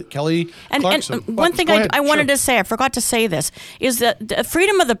Kelly Clarkson. And one thing I wanted to say, I forgot to say this, is that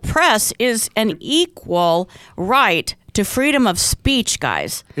freedom of the press is an equal right to freedom of speech,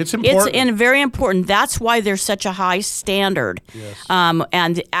 guys. It's important. It's very important. That's why there's such a high standard. Yes.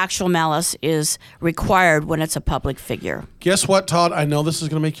 And actual malice is required when it's a public figure. Guess what, Todd? I know this is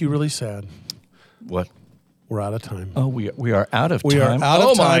going to make you really sad. What? We're out of time. Oh, we are out of time. We are out of time.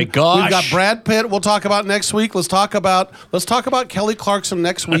 Oh my gosh! We've got Brad Pitt. We'll talk about next week. Let's talk about Kelly Clarkson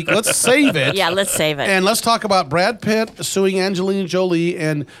next week. Let's save it. Yeah, let's save it. And let's talk about Brad Pitt suing Angelina Jolie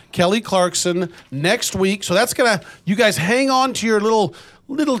and Kelly Clarkson next week. So that's gonna. You guys hang on to your little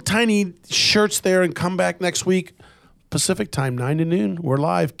tiny shirts there and come back next week. Pacific time, 9 to noon. We're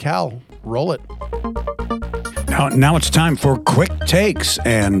live. Cal, roll it. Now it's time for quick takes.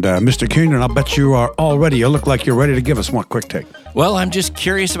 And Mr. Keenan, I'll bet you look like you're ready to give us one quick take. Well, I'm just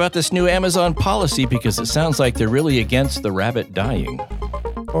curious about this new Amazon policy, because it sounds like they're really against the rabbit dying.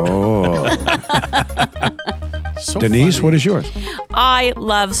 Oh. Denise, funny. what is yours? I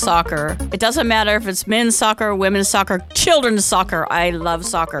love soccer. It doesn't matter if it's men's soccer, women's soccer, children's soccer. I love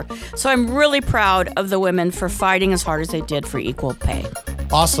soccer. So I'm really proud of the women for fighting as hard as they did for equal pay.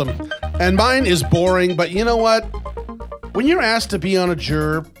 Awesome. And mine is boring, but you know what? When you're asked to be on a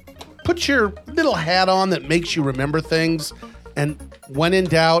juror, put your little hat on that makes you remember things. And when in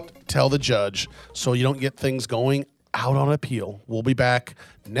doubt, tell the judge, so you don't get things going out on appeal. We'll be back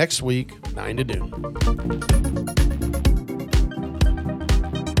next week, 9 to noon.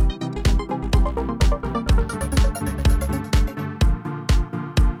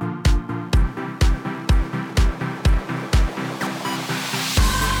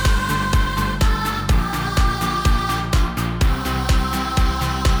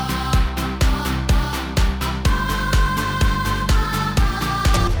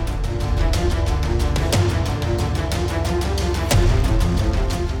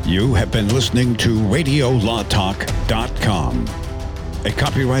 You have been listening to RadioLawTalk.com, a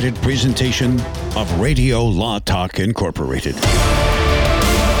copyrighted presentation of Radio Law Talk Incorporated.